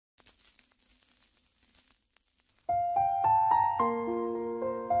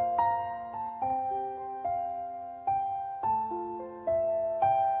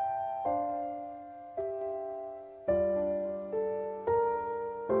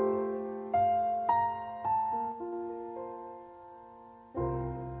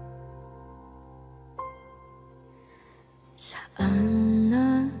Saan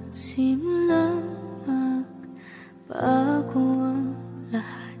nagsimula magbago ang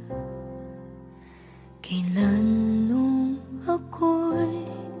lahat? Kailan nung ako'y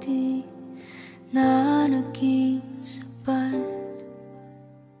di na naging sapat?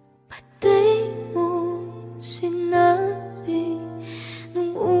 Pati mo sinabi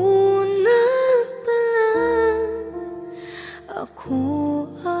nung una pa lang ako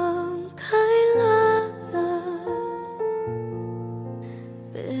ang kailangan,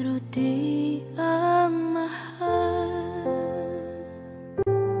 pero di ang mahal.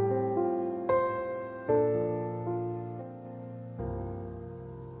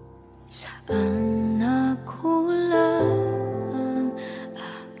 Saan nakulang ang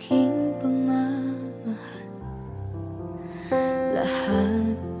aking pagmamahal?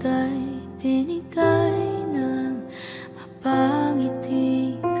 Lahat ay binigay ng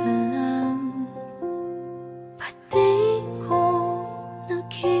mapangiti ka lang. Pati ko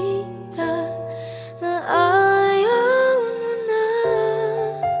nakita na ayaw mo na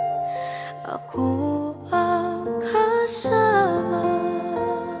ako ang kasama,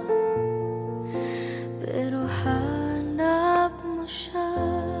 pero hanap mo siya.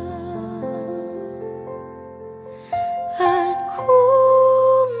 At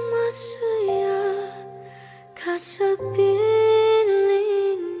kung masaya ka sa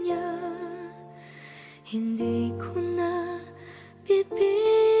piling niya, hindi ko na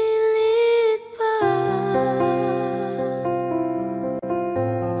pipilit pa.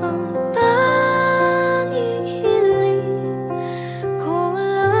 Ang tanging hiling ko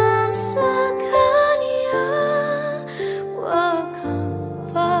lang sa kanya, huwag kang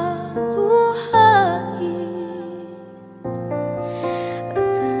paluhain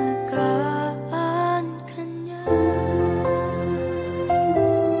at alagaan ka niya.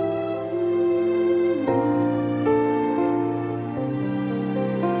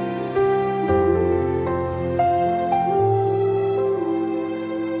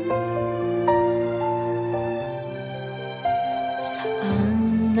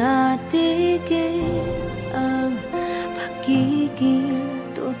 Saan natigil ang pagiging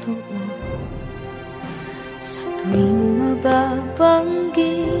totoo? Sa tuwing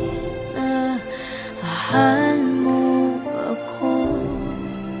mababanggit na mahal mo ako,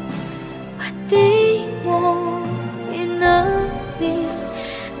 pati mo inamin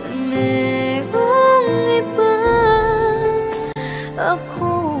na merong iba.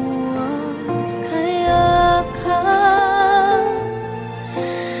 Ako ang kayakap,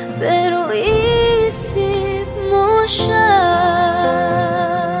 pero isip mo siya.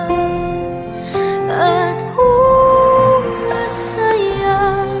 At kung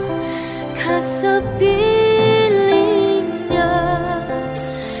masaya ka sa piling niya,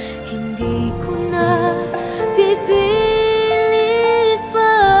 hindi ko na pipilit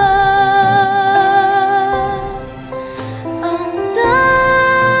pa. Ang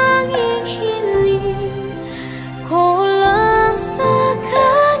tanging hiling ko lang sa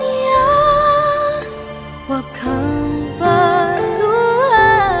kanya, huwag kang paluhain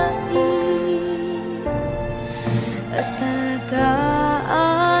at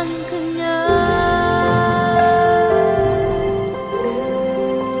alagaan ka niya.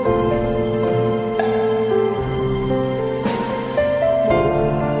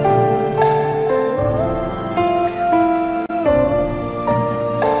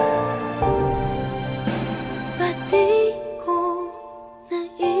 Pati ko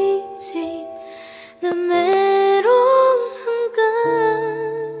naisip na merong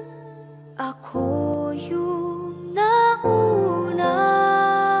hanggan, ako yung nauna,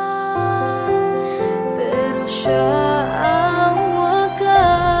 pero siya ang wagas.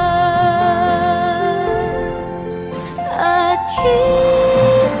 At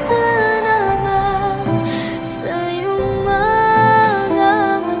kita naman sa iyong mga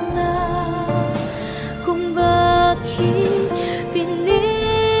mata kung bakit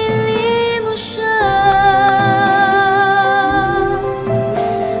pinili mo siya.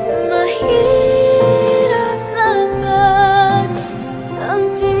 Mahirap laban ang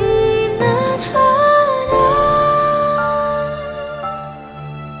tinadhana,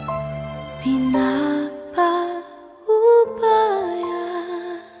 pinapaubaya,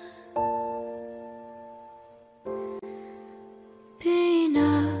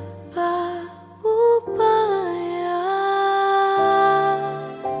 pinapaubaya.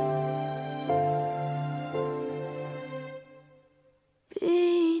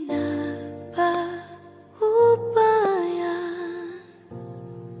 Pinapaubaya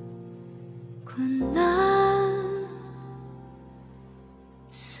ko na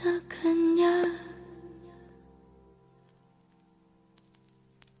sa kanya.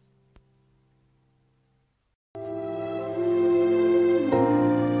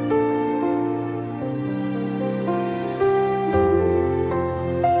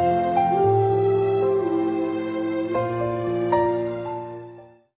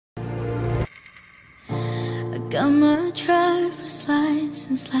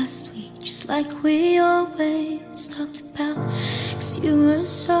 since last week, just like we always talked about. 'Cause you were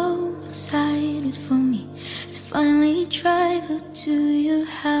so excited for me to finally drive her to your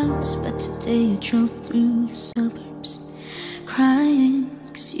house. But today you drove through the suburbs crying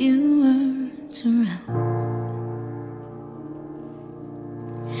 'cause you weren't around.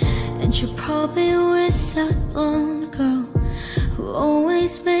 And you're probably with that blonde girl who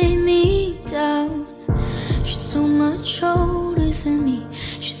always made me doubt. She's so much older than me,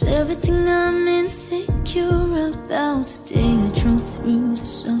 she's everything I'm insecure about. Today I drove through the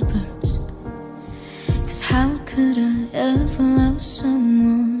suburbs, 'cause how could I ever love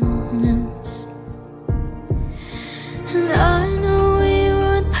someone else? And I know we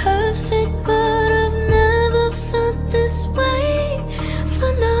weren't perfect, but I've never felt this way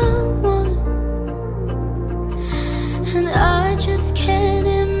for no one. And I just can't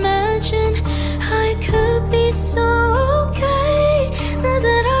imagine I could be so okay now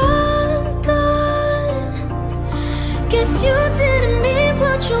that I'm gone. Guess you didn't mean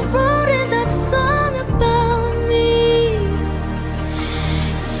what you wrote in that song about me.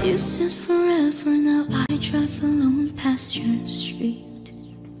 'Cause you said forever, now I drive alone past your street.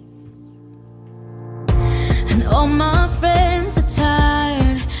 And all my friends are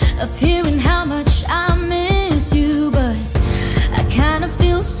tired of hearing how much I miss you, but I kinda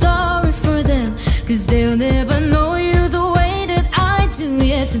feel sorry for them, 'cause they'll never know you the way that I do.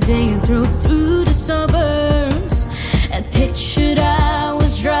 Yeah, today you drove through the suburbs and pictured I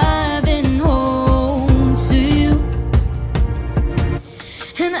was driving home to you.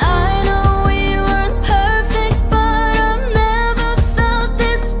 And I know we weren't perfect, but I've never felt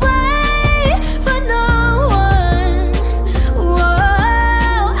this way for no one.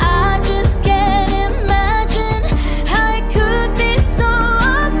 Whoa, I just can't imagine how it could be so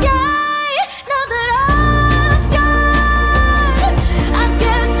okay now that I'm gone. I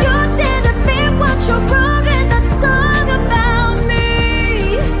guess you didn't mean what you wrote in that song about me.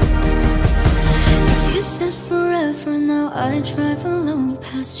 'Cause you said forever, now I drive alone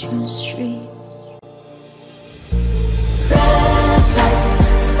past your street. Red lights,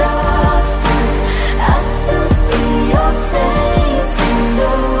 stop signs, I still see your face in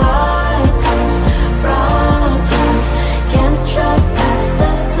the white cars, front yards. Can't drive past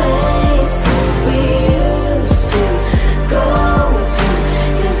the places we used to go to,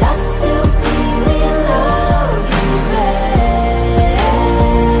 'cause I still really love you, babe.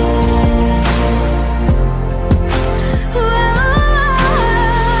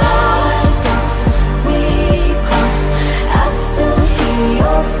 Sidewalks we cross, I still hear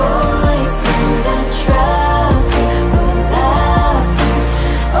your voice in the traffic. We're laughing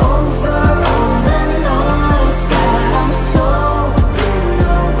over all the noise. God, I'm so blue,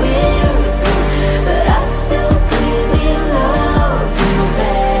 no we're through, but I still really love you,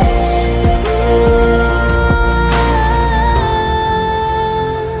 babe.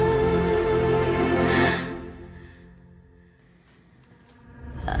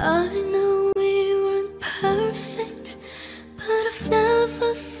 I know we weren't perfect, but I've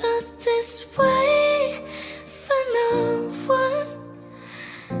never felt this way for no one.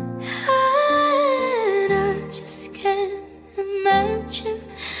 And I just can't imagine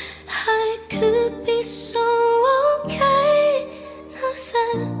how it could be so okay now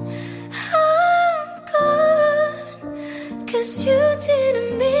that I'm gone. 'Cause you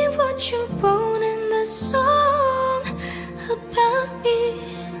didn't mean what you wrote in the song about me.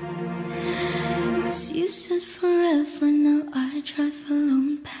 'Cause you said forever, now I drive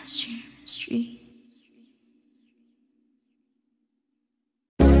alone past your street.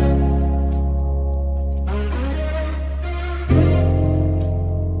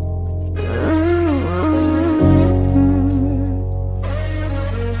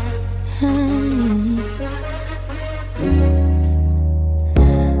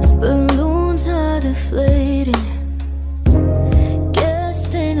 Balloons are deflating, guess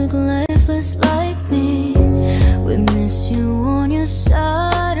they look lifeless like me. We miss you on your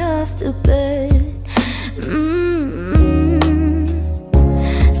side of the bed.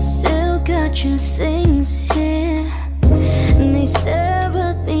 Still got your things here, and they stare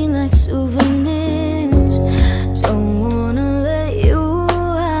at me like souvenirs. Don't wanna let you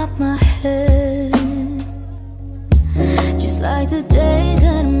out my head.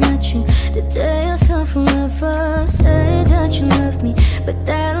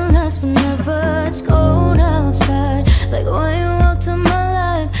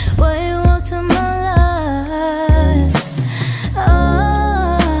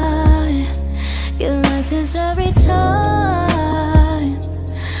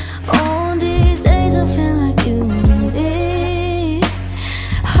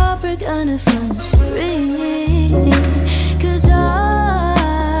 we're gonna find free. 'Cause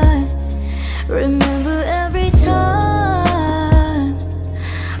I remember every time.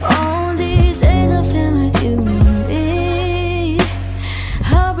 All these days I feel like you and me.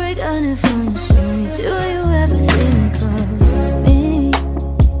 How we're gonna find free. Do you ever think of me?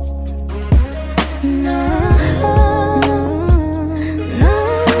 No, no.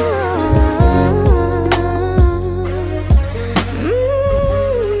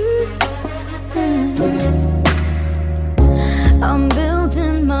 I'm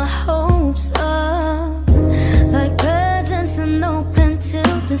building my hopes up like presents unopened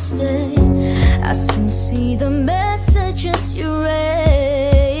till this day. I still see the messages you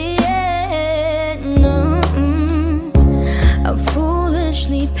read. No, I'm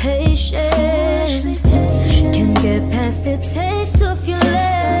foolishly patient. Can't get past the taste of your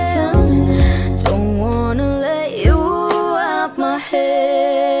lips. Don't wanna let you out my head.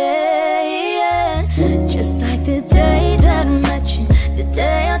 Just like the day that I met you, the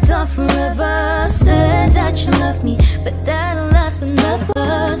day I thought forever. Said that you loved me, but that'll last but never.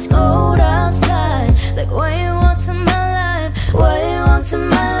 It's cold outside, like when you walked in my life, when you walked in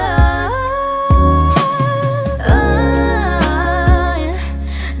my life. I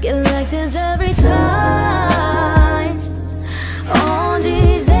get like this every time. All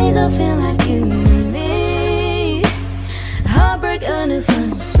these days I feel like you and me. Heartbreak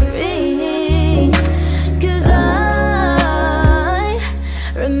anniversary. 'Cause I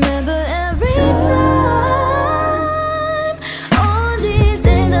remember every time. All these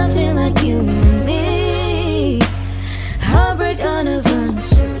days I feel like you and me. Heartbreak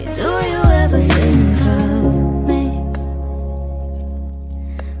anniversary. Do you ever think of me?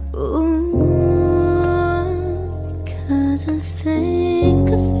 Ooh, 'cause I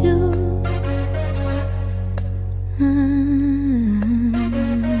think of you.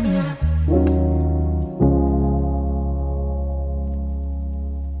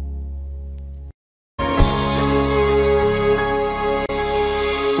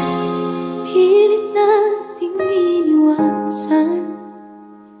 Pilit nating iniwasan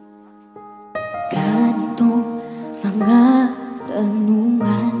ganitong mga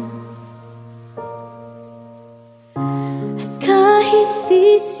tanungan. At kahit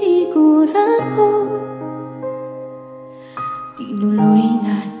di sigurado, tinuloy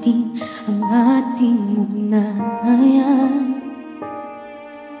natin ang ating ugnayan.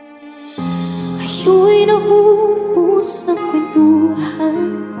 Ngayon'y naubos ang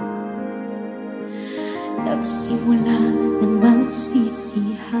kwentuhan. Nagsimula ng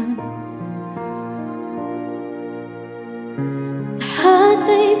magsisihan. Lahat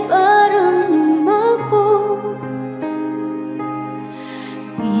ay parang lumago.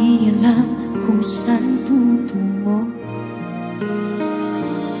 Di alam kung saan tutungo.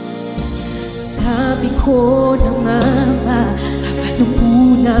 Sabi ko na nga ba, dapat nung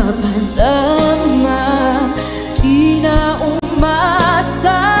una pa lamang. Di na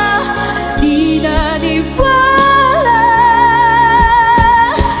umasa, di naniwala.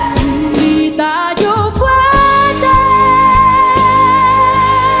 Hindi tayo pwede.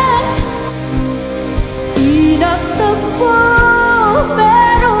 Di nagtagpo,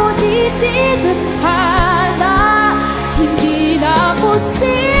 pero di tinadhana. Hindi na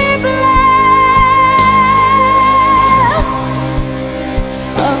posible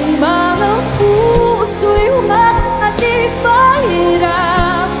ang mga puso'y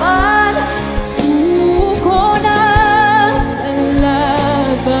mahirapan. Suko na sa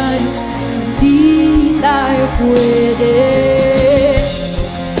laban. Hindi tayo pwede.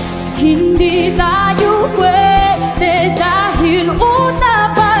 Hindi tayo pwede dahil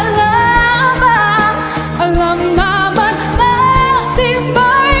una pa lamang. Alam naman natin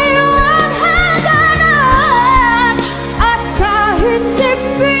mayroong hangganan. At kahit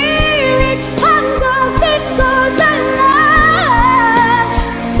ipilit hanggang dito na lang,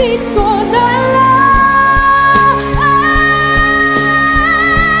 dito na lang.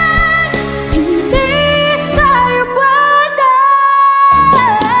 Hindi tayo pwede.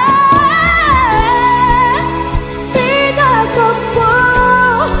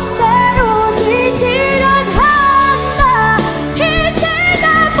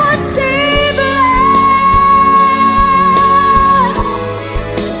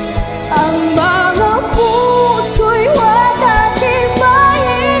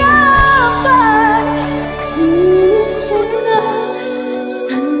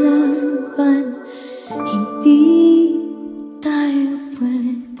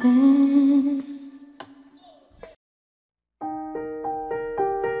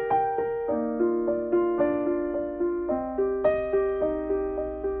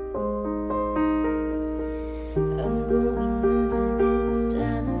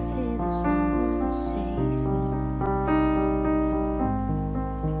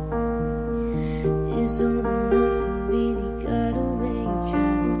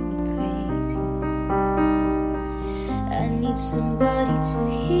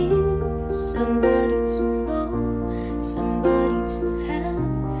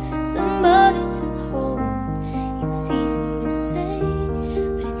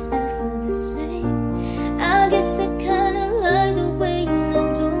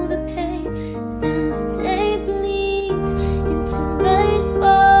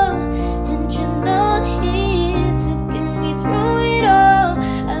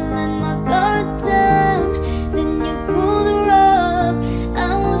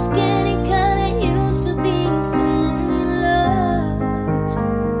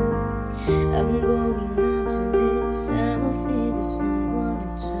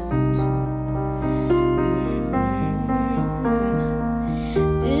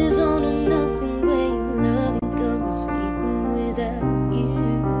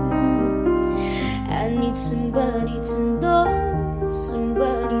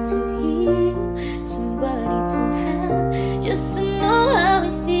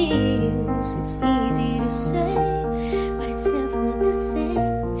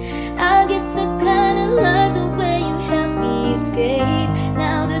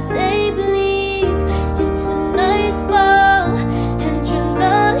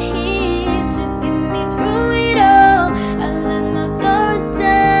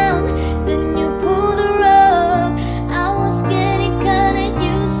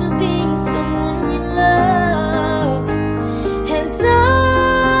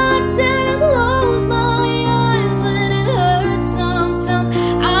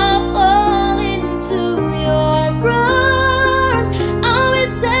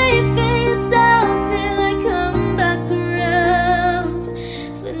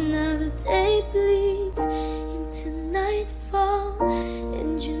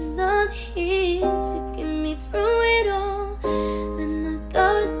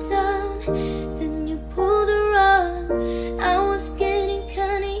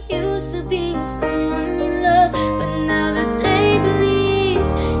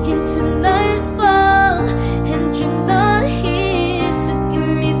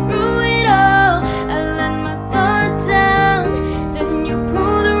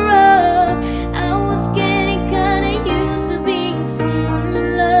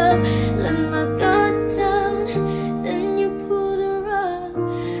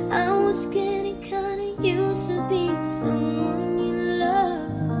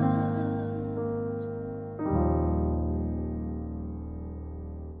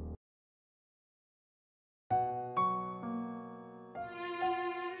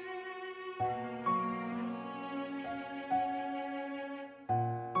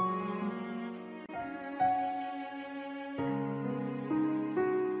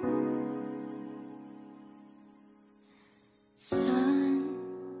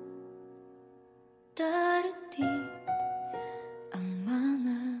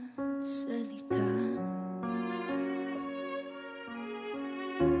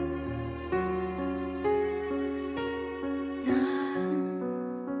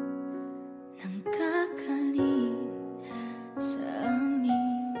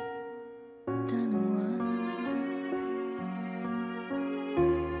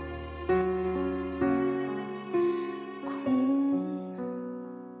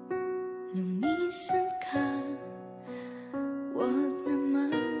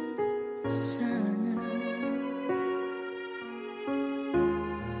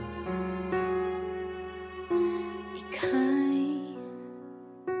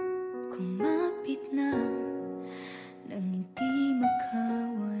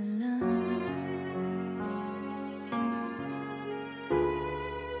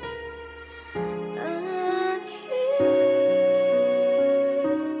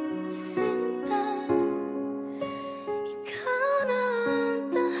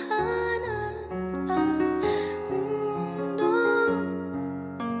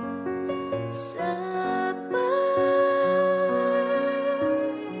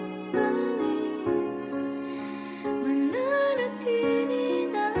 Mananatili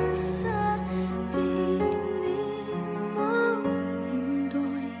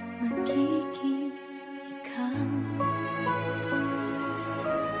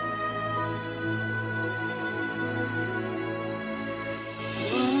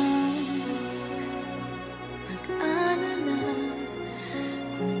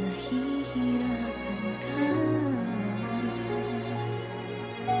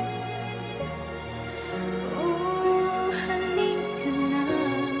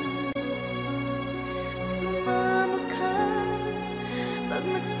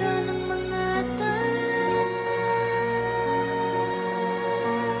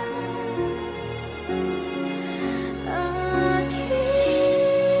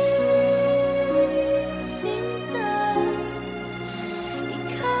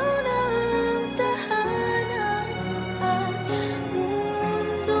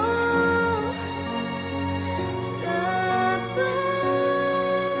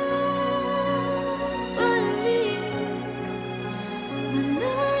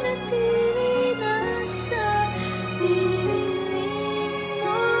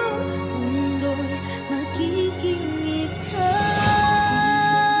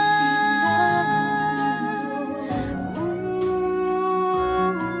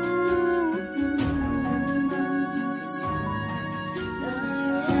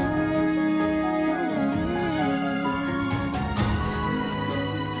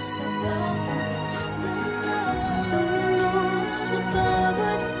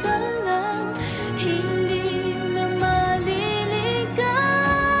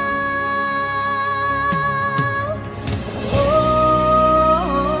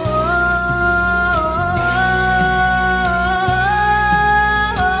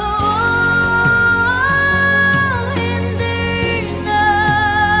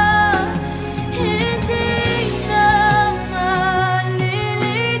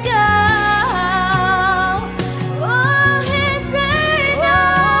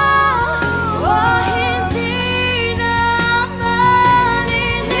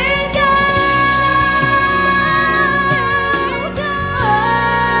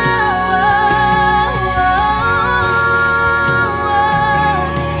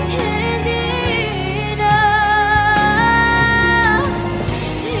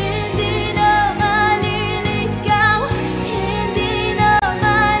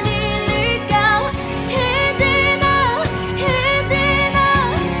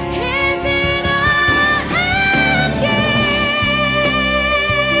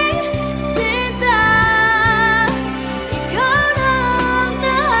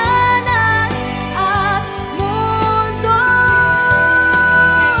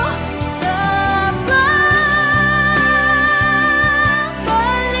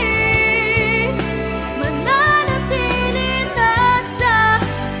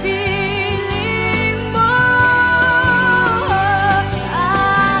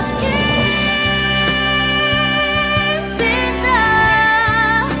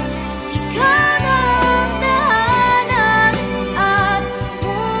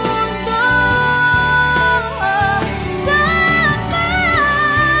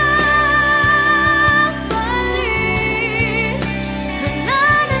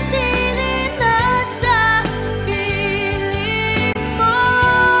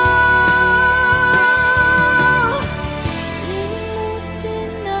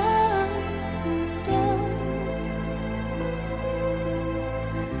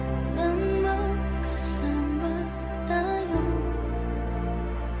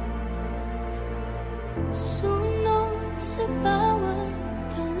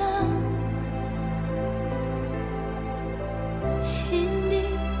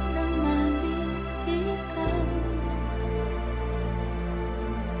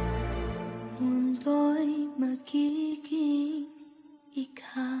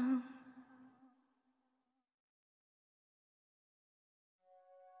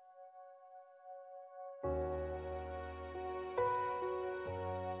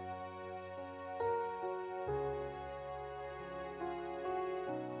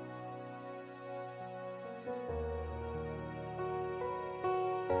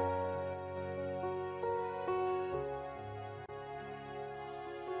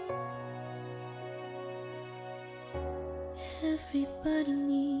Everybody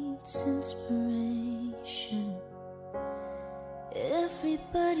needs inspiration.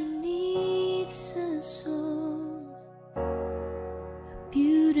 Everybody needs a song, a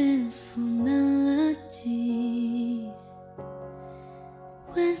beautiful melody.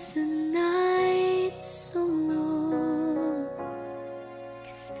 When the night's so long,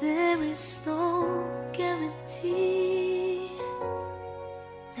 'cause there is no guarantee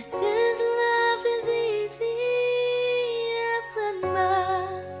that this love is easy. When my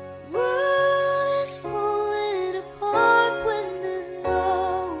world is falling apart, when there's no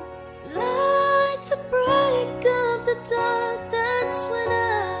light to break up the dark, that's when I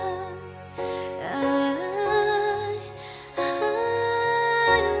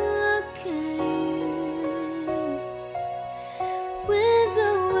look at you. With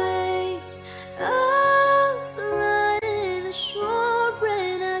the waves are flooding the shore,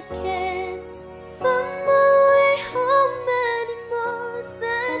 and I can't find my way home anymore.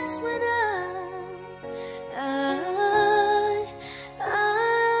 That's when I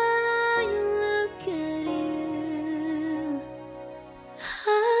look at you.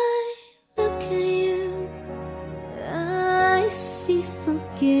 I look at you. I see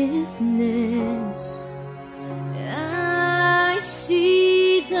forgiveness. I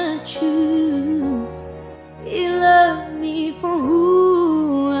see the truth. You love me for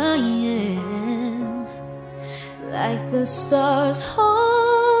who I am, like the stars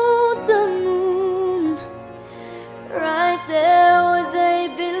hold the moon, right there where they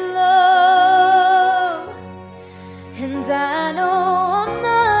belong. And I know I'm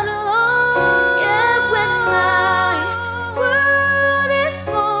not alone. Yeah, when my world is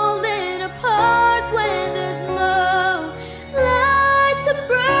falling apart, when there's no light to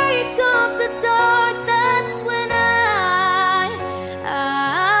break up the dark, that's when I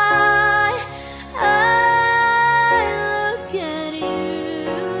look at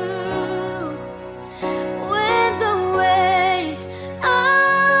you. When the waves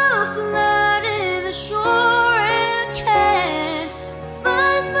are flooding the shore, and I can't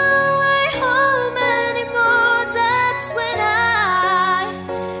find my way home anymore, that's when I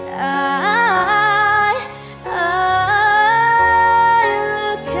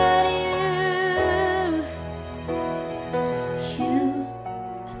look at you. You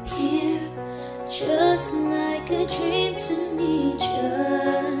appear just like a dream to me,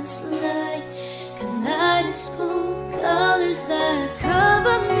 just like kaleidoscope colors that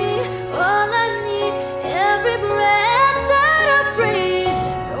cover me. All I need, every breath that I breathe.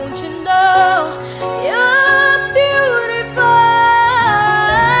 Don't you know you're beautiful?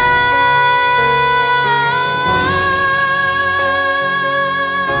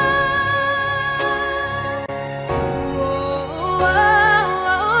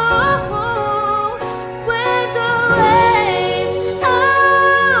 When the waves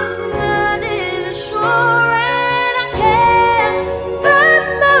are flooding the shore, and I can't find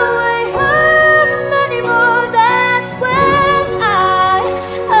my way home anymore, that's when I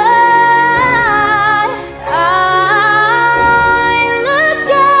look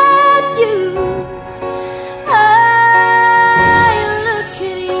at you. I look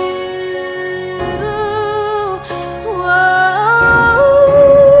at you. Whoa.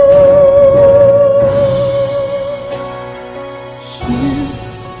 You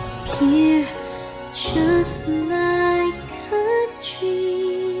appear just like a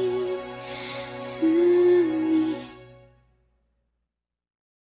dream to me.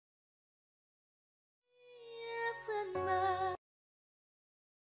 When my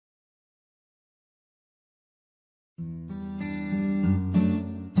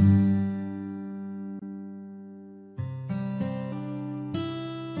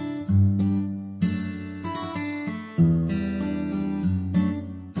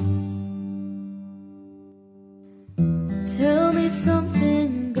tell me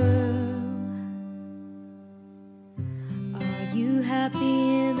something, girl. Are you happy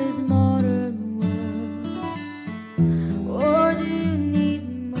in this modern world, or do you need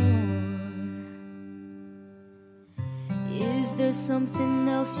more? Is there something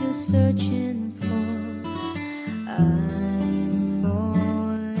else you're searching for? I'm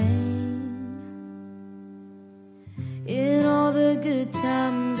falling. In all the good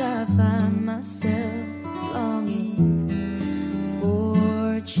times I find myself longing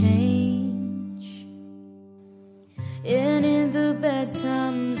for change, and in the bad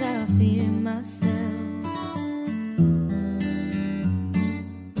times I fear myself.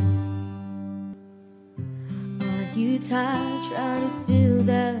 Are you tired trying to fill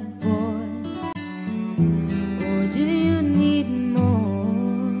that void, or do you need more?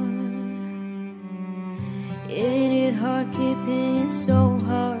 Ain't it hard keeping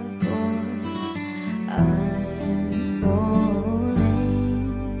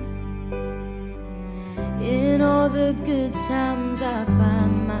the good times I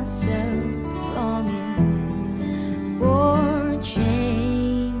find myself longing for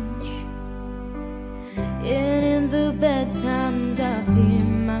change, and in the bad times I fear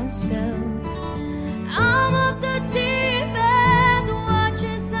myself. I'm up the deep end, watch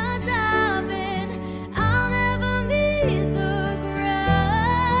as I dive in. I'll never meet the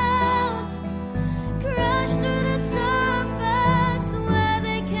ground, crash through the surface where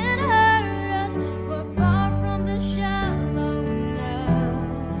they can hurt us. We're far from the shallow now.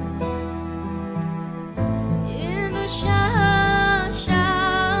 In the shallow,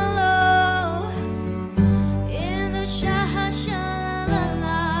 in the shallow.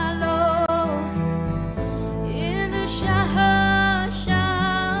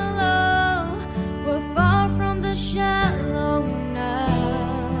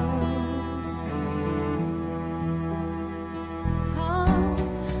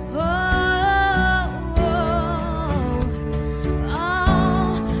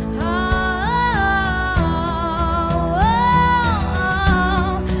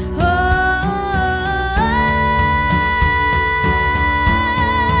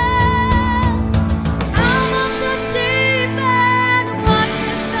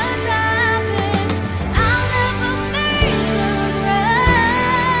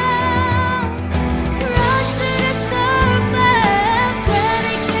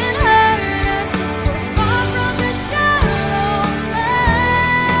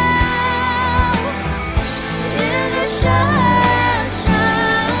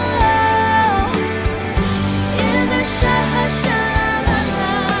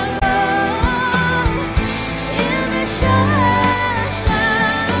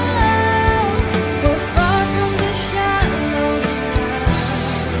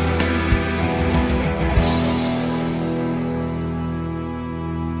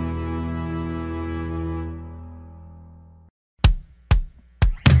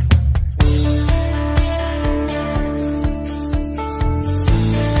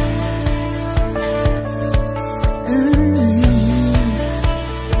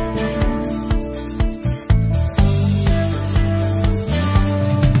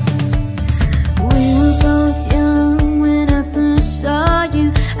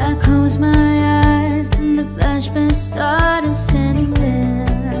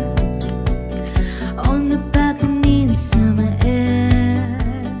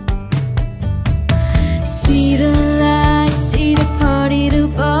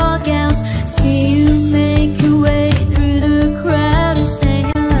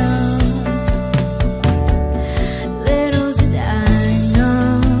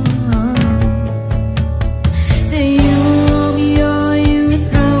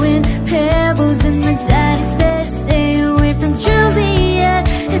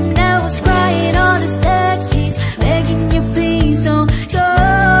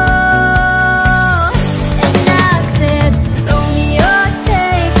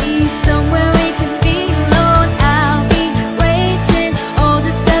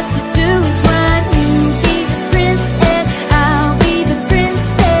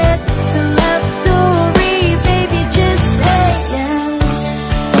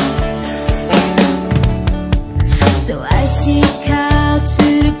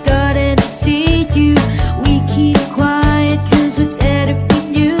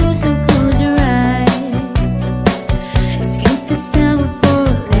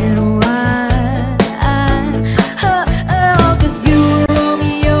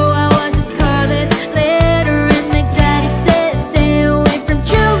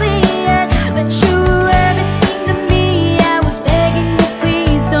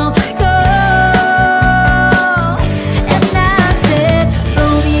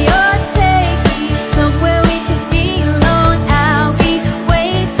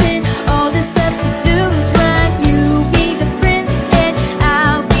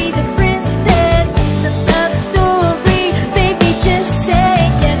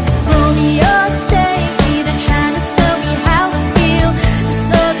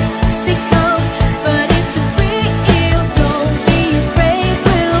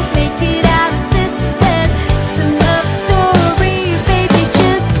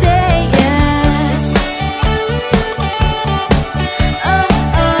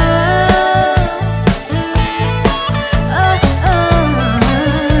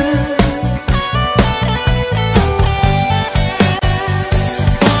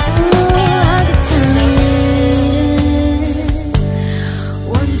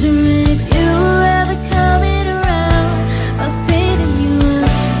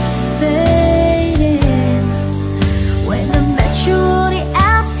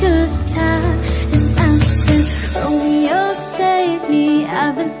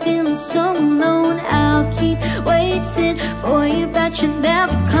 for you, but you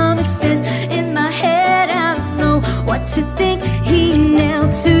never come. It says in my head, I don't know what to think. He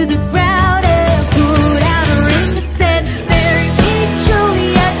nailed to the ground and pulled out a ring that said, marry me,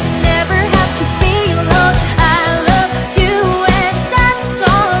 Juliet, you never have to be alone. I love you and that's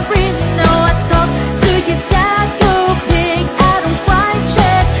all I really know. I talk to your dad, go big out of white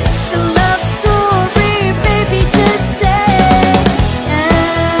dress. It's a love story, baby, just say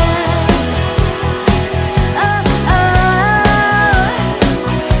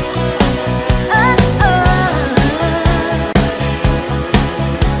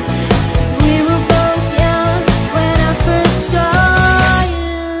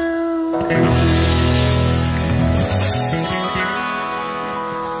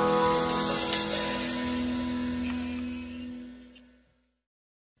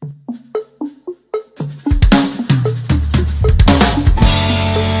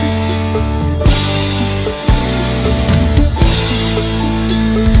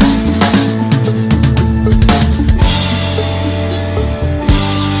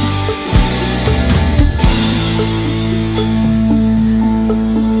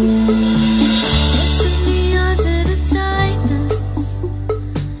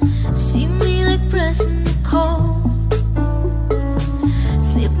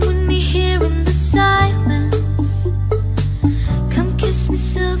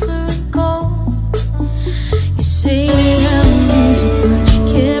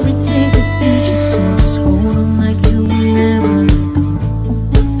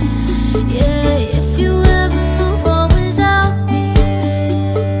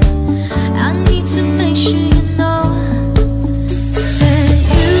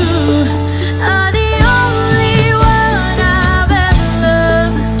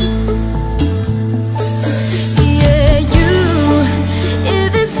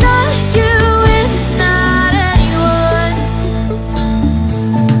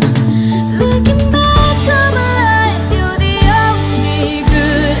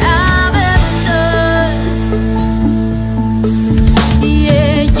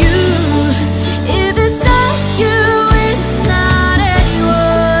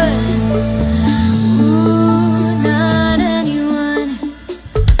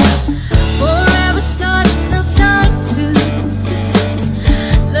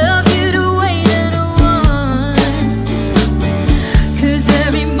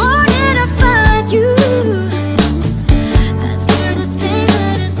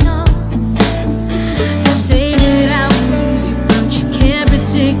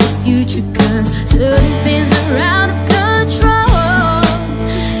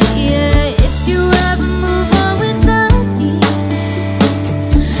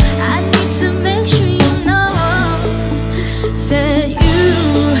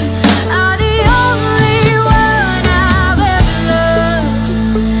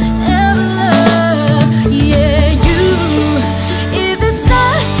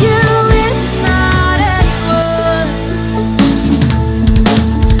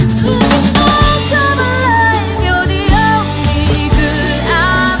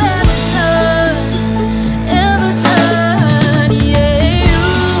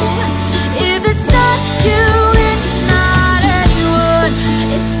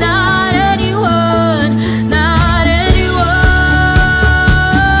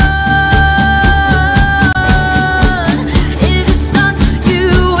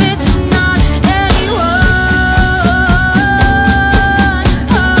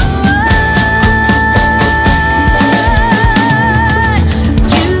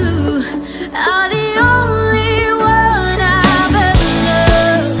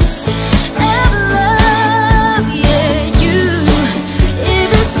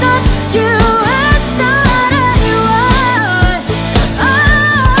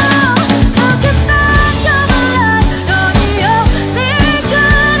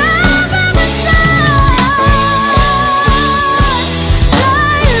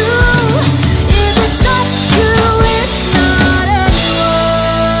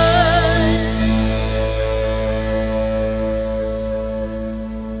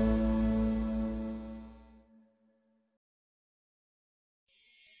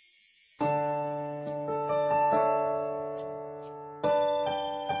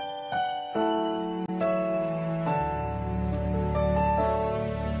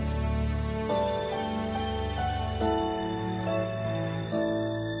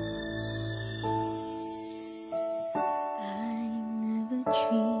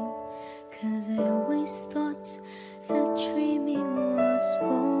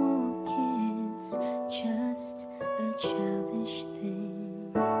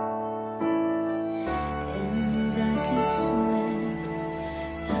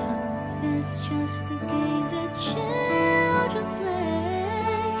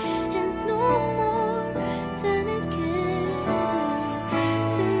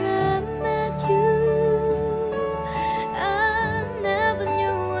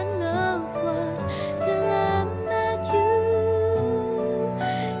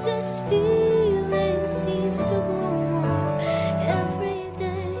feeling seems to grow more every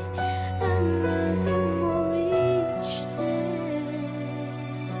day. I love you more each day.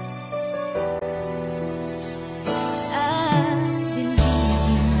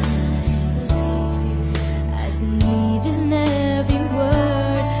 I believe in every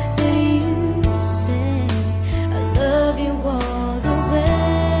word that you say. I love you all the way.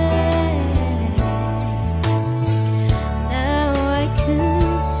 Now I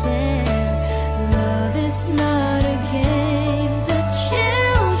could swear love is not a game that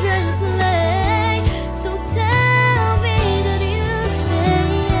children play. So tell me that you stay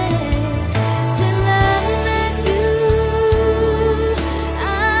till I met you. I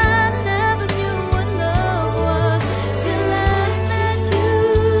never knew what love was till I met you.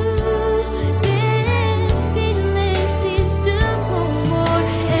 This feeling seems to grow more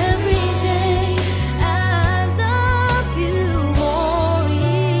every day. I love you more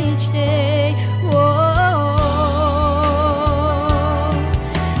each day. Whoa.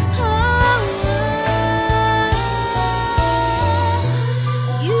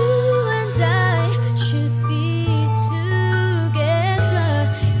 You and I should be together.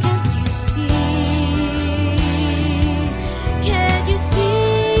 Can't you see? Can't you see?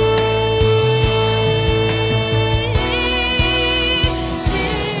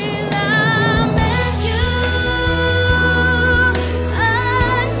 Till I met you, I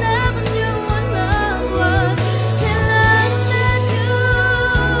never knew what love was till I met you.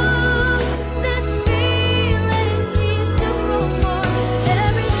 This feeling seems to grow more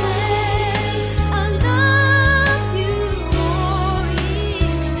every day. I love you more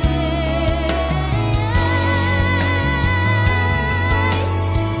each day.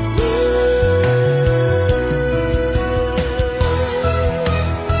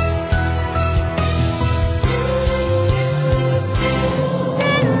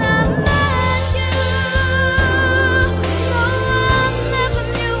 Till I met you, no, I never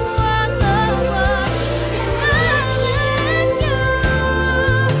knew what love was till I met you.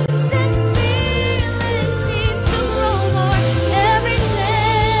 This feeling seems to grow more every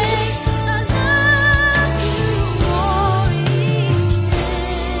day. I love you more each day.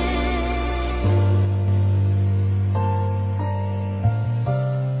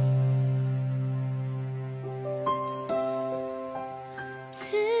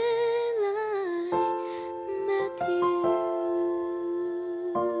 Till I met you.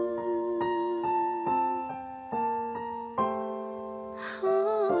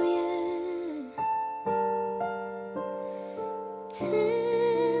 Oh yeah.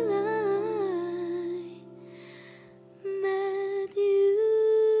 Till I met you.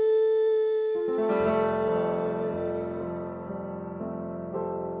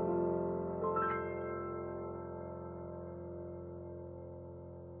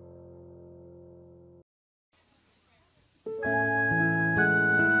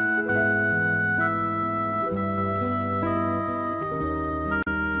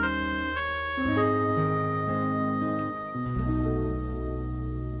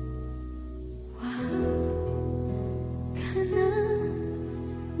 Huwag ka na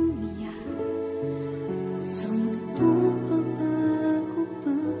umiyak sa mundong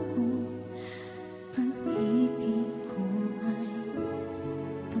pagbago-bago. Pag-ibig ko ay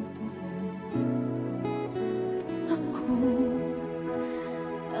totoo. Ako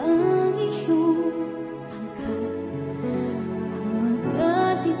ang iyong pangkat. Kung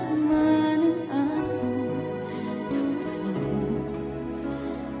magalit man ang araw ng panahon,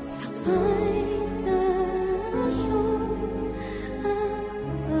 sabay tayong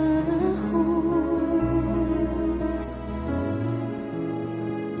ahon.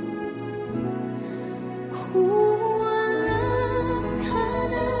 Kung wala ka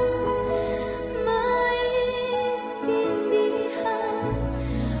na maintindihan,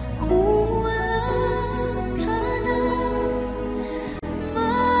 kung wala ka na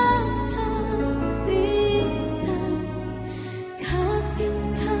makapitan, kapit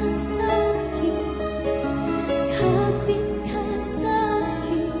ka sa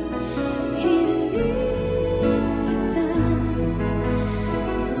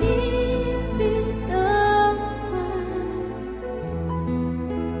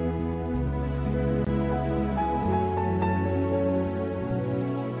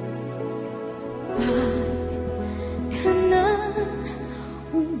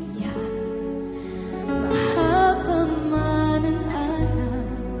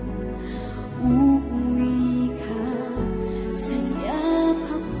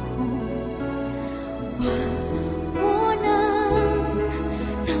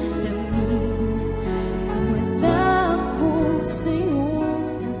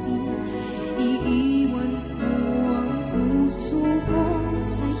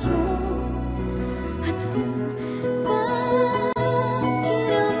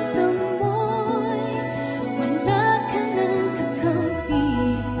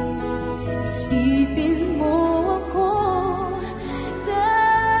Isipin mo ako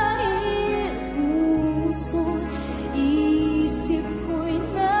dahil puso't isip ko'y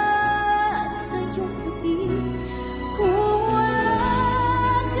nasa iyong tabi. Kung wala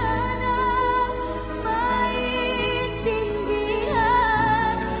ka nang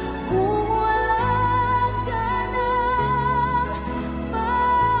maintindihan, kung wala ka nang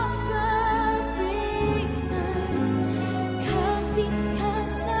magabitan, kapit ka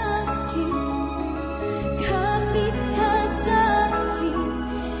sa'kin, kapit ka sa'kin,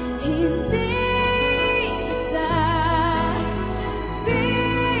 hindi kita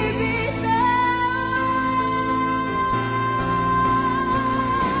bibitawan.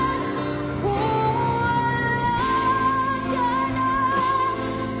 Kung wala ka nang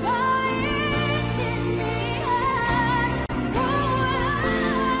maintindihan, kung wala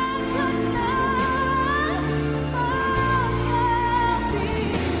ka nang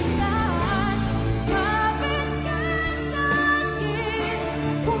magabitan, kapit ka sa'kin,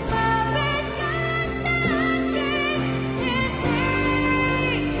 kumapit ka sa'kin, hindi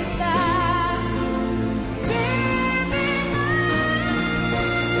kita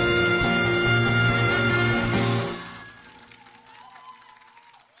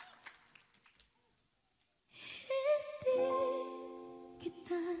Hindi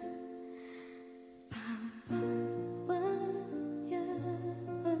kita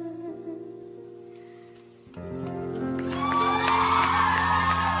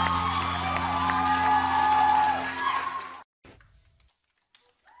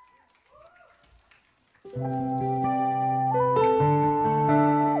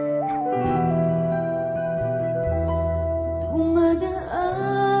dumadaan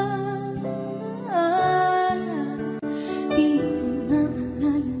di mo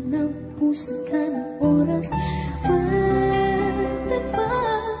namalayan na ubusan ka ng oras. Pwede ba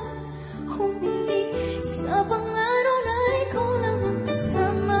humiling sa pangaraw na ikaw lang ang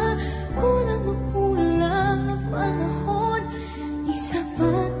kasama? Kulang na kulang ang panahon, di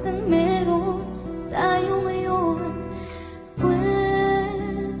sapat ang meron tayo ngayon.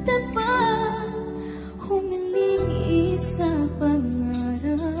 Pwede ba humiling sa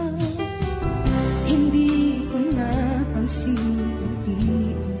pangarap? Hindi ko napansin,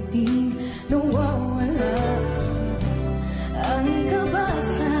 unti-unting nawawala ang kaba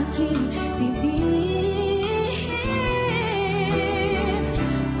sa aking dibdib.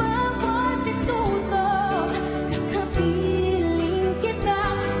 Bawat minuto nakapiling kita,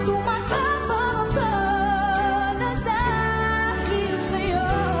 tumatapang ka na dahil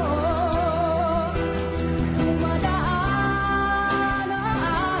sa'yo. Dumadaan ang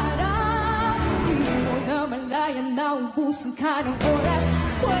araw, di mo namalayan na ubusan ka ng oras.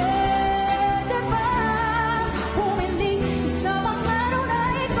 Pwede ba humiling sa mga araw na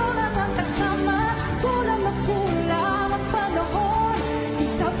ikaw lang ang kasama? Kulang na kulang ang panahon, di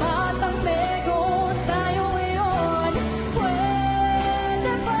sapat ang meron tayo ngayon.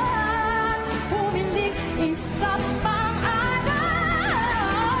 Pwede ba humiling isang pang-araw?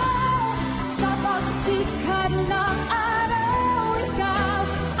 Sa pagsikat ng araw, ikaw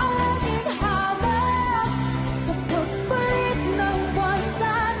ang aking habag. Sa pagpalit ng buwan,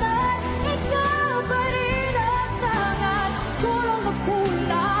 sana ikaw pa rin ang tangan. Kulang na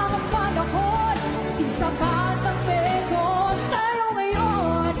kulang ang panahon, di sapat ang meron tayo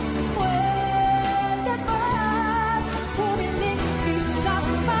ngayon. Pwede ba humiling isang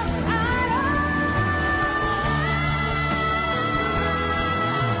pang-araw?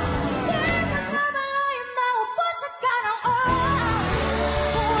 Di mo namalayan na ubusan ka ng oras.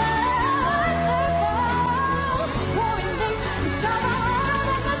 Pwede ba humiling isang araw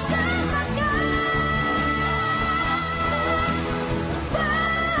na kasama ka?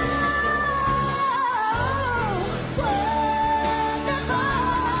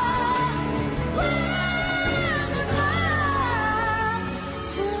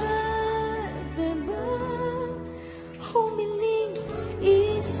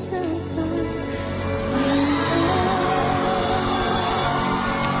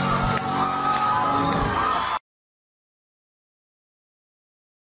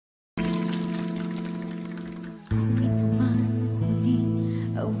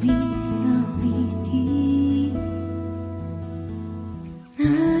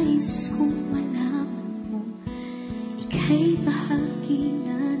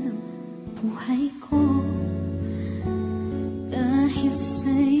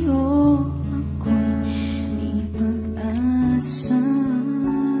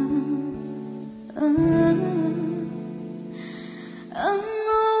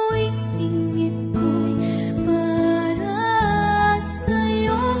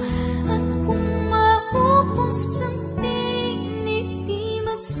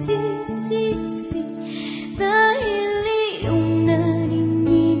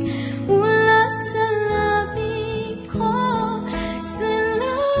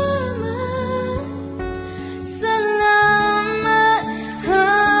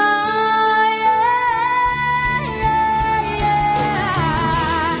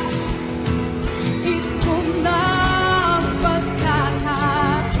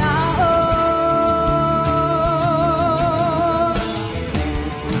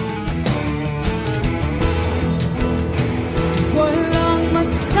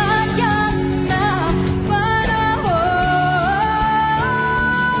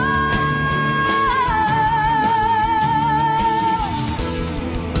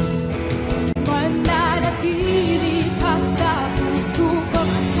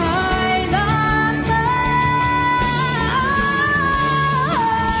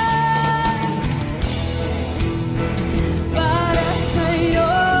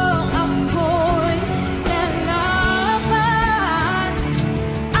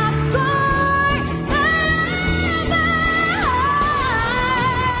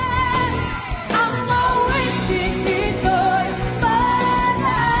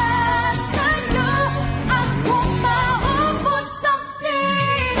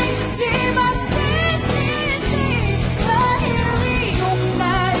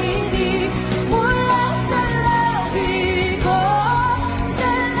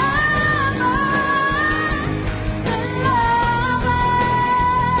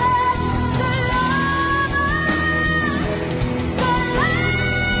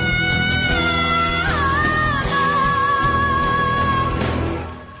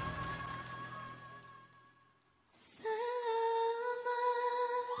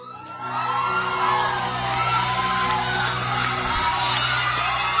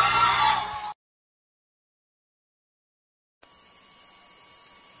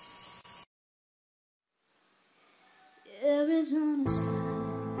 Arizona sky,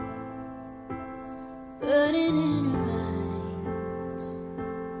 burning in her eyes.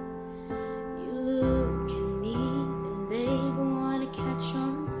 You look at me and babe, I wanna catch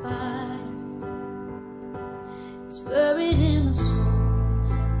on fire. It's buried in my soul,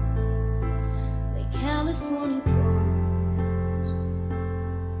 like California gold.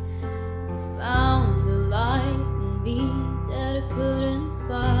 You found the light in me that I couldn't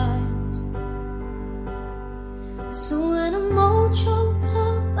find. So when I'm all choked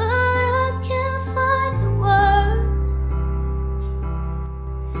up, but I can't find the words.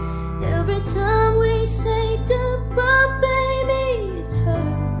 Every time we say goodbye, baby, it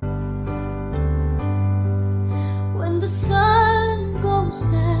hurts. When the sun goes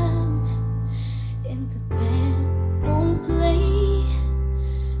down and the band won't play,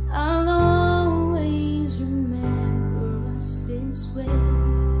 I'll always remember us this way.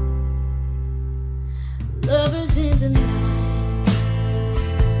 Lovers in the night,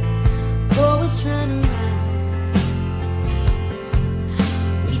 always trying to rhyme.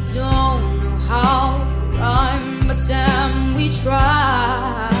 We don't know how to rhyme, but damn, we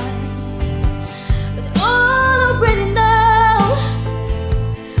try. But all already know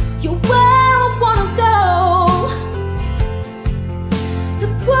you're where I wanna go. The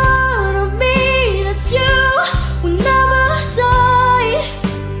part of me that's you will never die.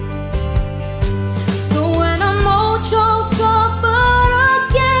 So when I'm all choked up, but I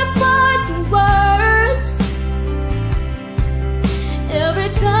can't find the words. Every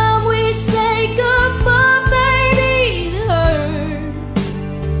time we say goodbye, baby, it hurts.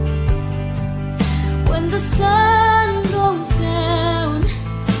 When the sun goes down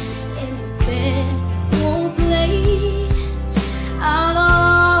and the band won't play, I'll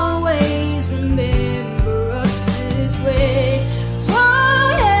always remember us this way. Oh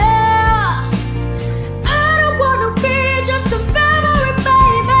yeah, I don't wanna be just a memory,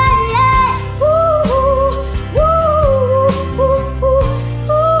 baby. Yeah. Ooh, ooh, ooh, ooh,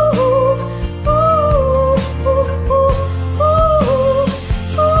 ooh, ooh, ooh, ooh,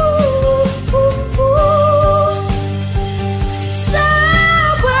 ooh.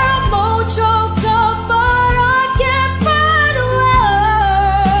 Somewhere I'm all choked up, but I can't find the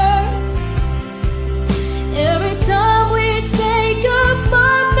words. Every time we say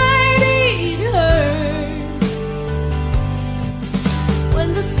goodbye, baby, it hurts. When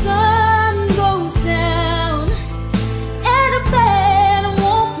the sun goes down and the band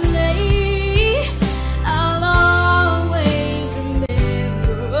won't play, I'll always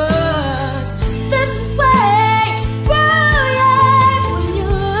remember us this way. Oh yeah, when you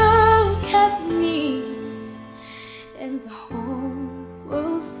look at me and the whole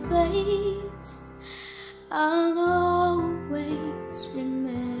world fades, I'll always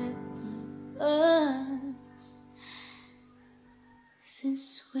remember us this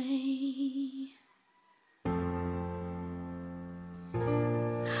way.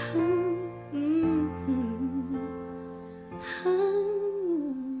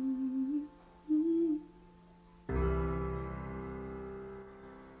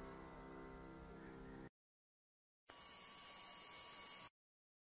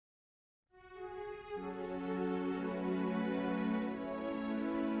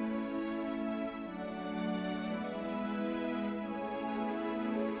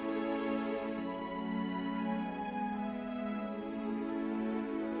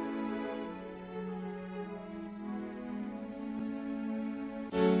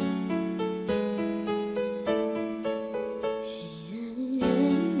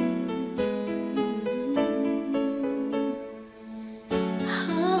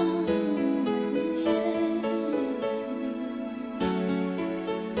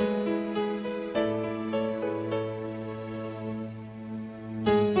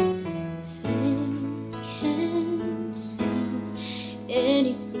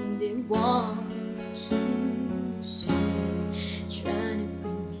 Anything they want to say, trying to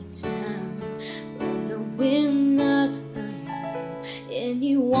bring me down, but I will not allow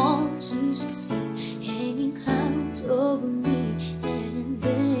anyone to succeed, hanging clouds over me, and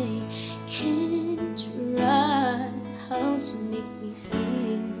they can't try how to make me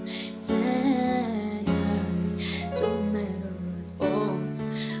feel that I don't matter at all,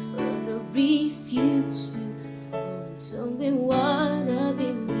 but I refuse to fall. Tell me what I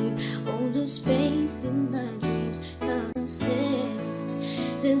believe, won't lose faith in my dreams, 'cause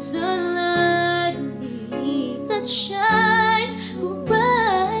there's a light in me that shines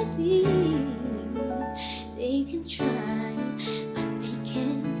brightly. They can try, but they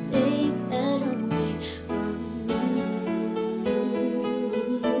can't take that away from me.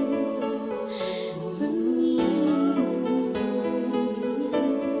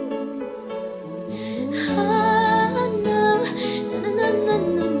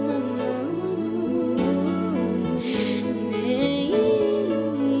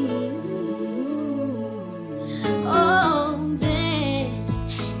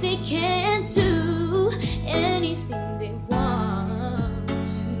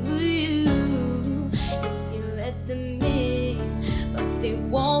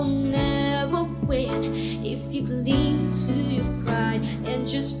 deeply to your pride and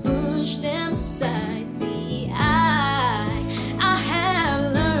just push them aside. See, I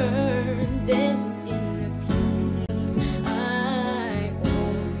have learned there's an inner peace I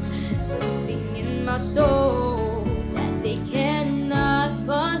own, something in my soul that they cannot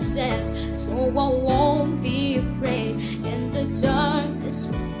possess. So I won't be afraid, and the darkness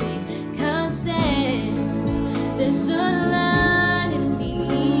will fade, 'cause there's a light in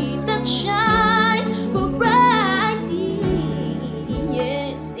me that shines so brightly.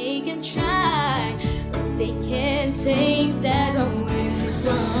 Yes, they can try, but they can't take that away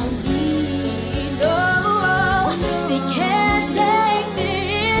from me. No, they can't take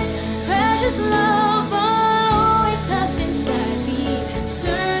this precious love I'll always have inside me.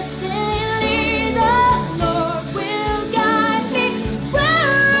 Certainly the Lord will guide me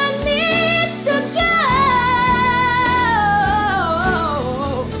where I need to go.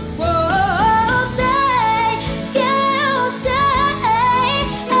 Whoa, they can say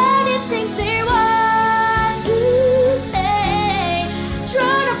anything they want to say,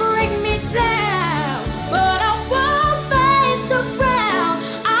 trying to break me down, but I won't face the ground.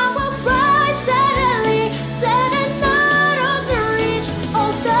 I will rise suddenly, setting out of the reach,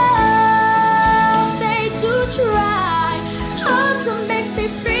 although they do try hard to make me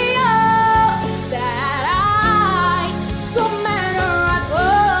feel that I don't matter at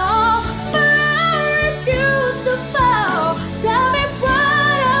all. But I refuse to fall. Tell me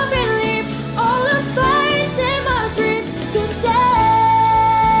what I believe, all this faith in my dreams, 'cause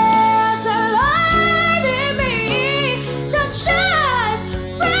there's a light in me that shines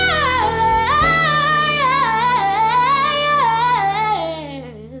brightly.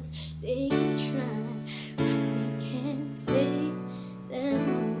 Yes, they can try, but they can't take them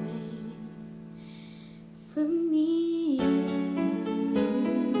away from me.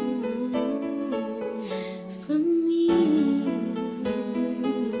 From me.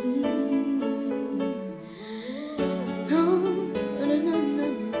 No, no, no, no, no.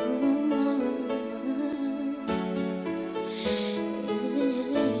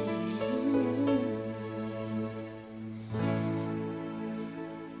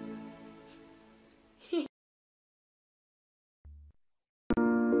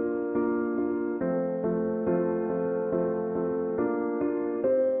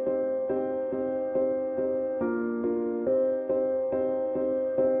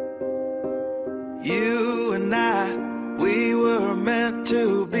 You and I, we were meant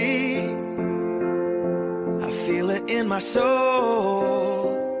to be. I feel it in my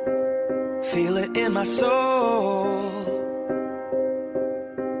soul, feel it in my soul.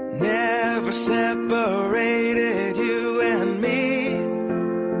 Never separated, you and me.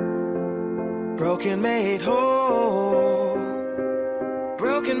 Broken made whole,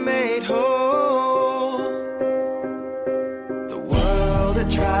 broken made whole. The world that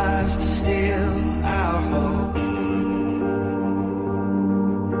tries to steal our hope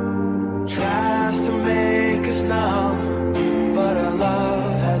tries to make us numb, but our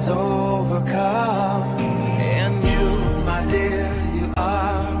love has overcome. And you, my dear, you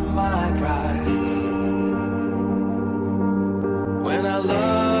are my prize. When I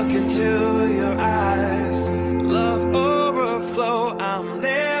look into your eyes, love overflow, I'm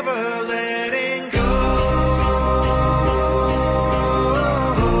never letting go.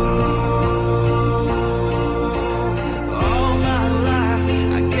 All my life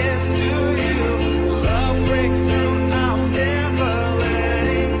I give to you. Love breakthrough, I'm never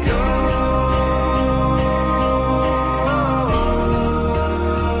letting go.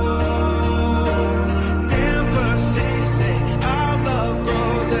 Never ceasing, our love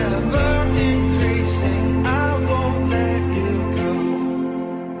grows ever increasing. I won't let you go.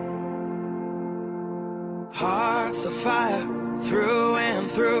 Hearts of fire through and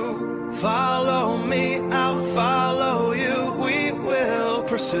through. Follow me, I'll follow you. We will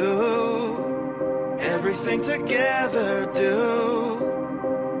pursue everything together. Do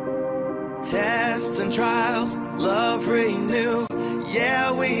tests and trials, love renew.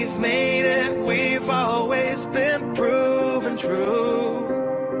 Yeah, we've made it. We've always been proven true.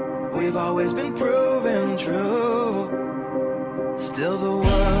 We've always been proven true. Still the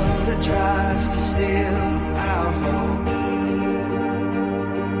world that tries to steal